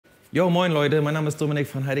Jo, moin Leute, mein Name ist Dominik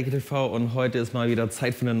von Heydecke TV und heute ist mal wieder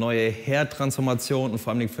Zeit für eine neue Hair-Transformation und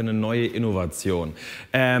vor allem für eine neue Innovation.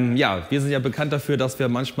 Ja, wir sind ja bekannt dafür, dass wir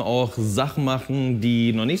manchmal auch Sachen machen,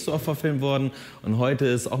 die noch nicht so oft verfilmt wurden. Und heute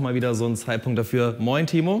ist auch mal wieder so ein Zeitpunkt dafür. Moin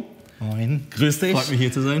Timo. Moin. Grüß dich. Freut mich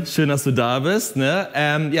hier zu sein. Schön, dass du da bist. Ne?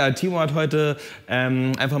 Ja, Timo hat heute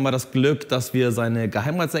einfach mal das Glück, dass wir seine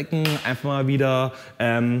Geheimratsecken einfach mal wieder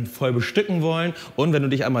voll bestücken wollen. Und wenn du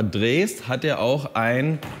dich einmal drehst, hat er auch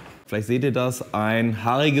vielleicht seht ihr das, ein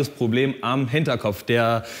haariges Problem am Hinterkopf.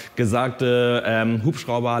 Der gesagte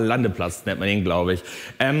Hubschrauber-Landeplatz nennt man ihn, glaube ich.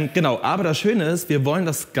 Genau, aber das Schöne ist, wir wollen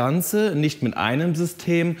das Ganze nicht mit einem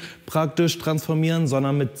System praktisch transformieren,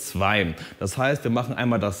 sondern mit zwei. Das heißt, wir machen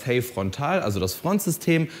einmal das Hey Frontal, also das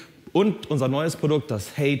Frontsystem, und unser neues Produkt,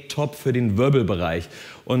 das Hey Top für den Wirbelbereich.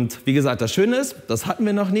 Und wie gesagt, das Schöne ist, das hatten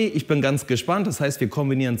wir noch nie. Ich bin ganz gespannt. Das heißt, wir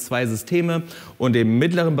kombinieren zwei Systeme und den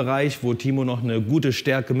mittleren Bereich, wo Timo noch eine gute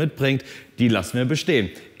Stärke mitbringt, die lassen wir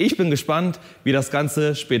bestehen. Ich bin gespannt, wie das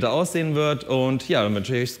Ganze später aussehen wird. Und ja, dann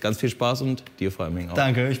wünsche ich ganz viel Spaß und dir vor allem auch.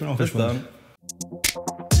 Danke, ich bin auch gespannt. Bis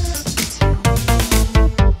dann.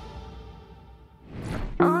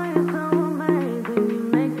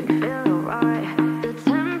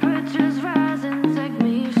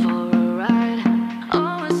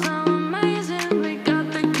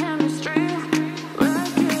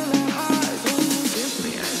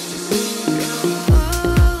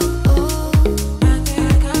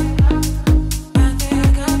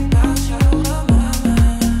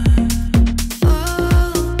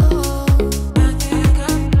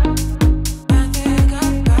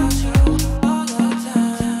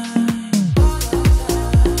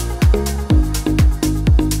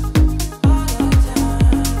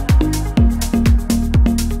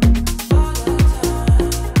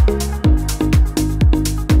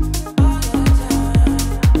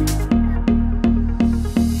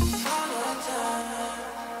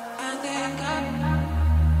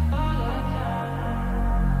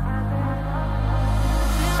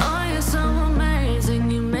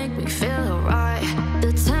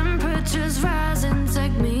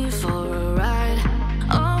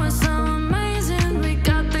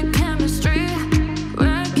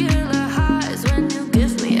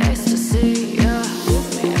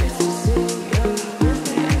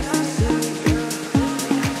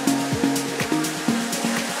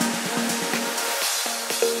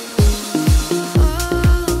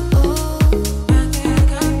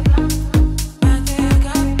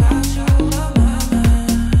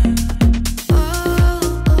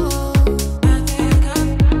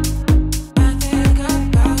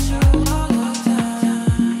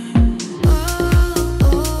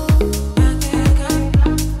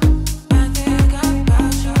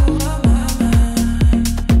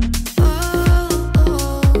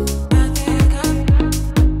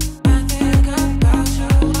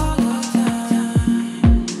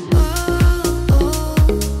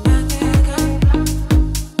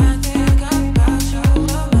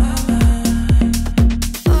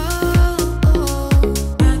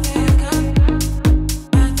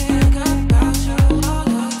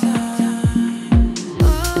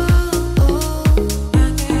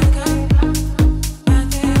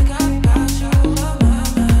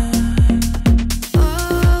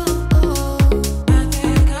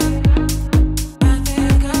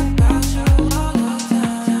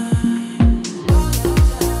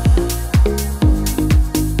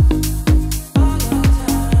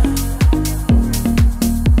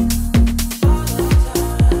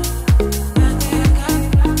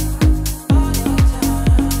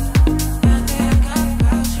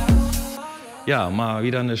 Ja, mal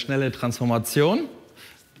wieder eine schnelle Transformation.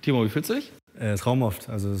 Timo, wie fühlst du dich? Traumhaft.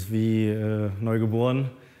 Also es ist wie neugeboren.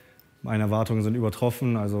 Meine Erwartungen sind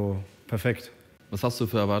übertroffen, also perfekt. Was hast du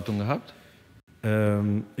für Erwartungen gehabt?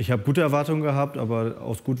 Ich habe gute Erwartungen gehabt, aber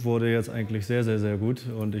aus gut wurde jetzt eigentlich sehr, sehr, sehr gut.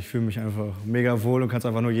 Und ich fühle mich einfach mega wohl und kann es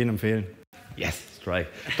einfach nur jedem empfehlen. Yes, strike.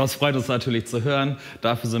 Das freut uns natürlich zu hören.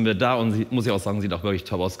 Dafür sind wir da und sie, muss ich auch sagen, sieht auch wirklich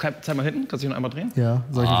top aus. Zeig mal hinten, kannst du dich noch einmal drehen? Ja,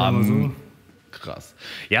 soll ich mich einmal so? Krass.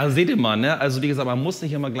 Ja, seht ihr mal, ne? Also wie gesagt, man muss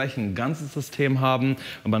nicht immer gleich ein ganzes System haben,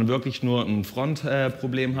 wenn man wirklich nur ein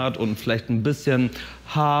Frontproblem hat und vielleicht ein bisschen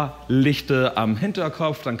Haarlichte am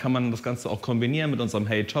Hinterkopf, dann kann man das Ganze auch kombinieren mit unserem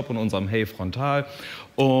Hey Top und unserem Hey Frontal.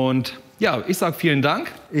 Und ja, ich sag vielen Dank.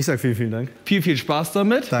 Ich sag vielen, vielen Dank. Viel Spaß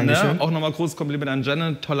damit. Dankeschön. Ne? Auch nochmal großes Kompliment an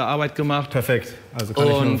Janet, tolle Arbeit gemacht. Perfekt, also kann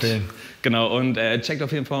ich nur empfehlen. Genau, und checkt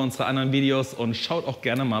auf jeden Fall unsere anderen Videos und schaut auch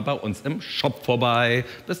gerne mal bei uns im Shop vorbei.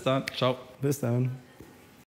 Bis dann, ciao. Bis dann.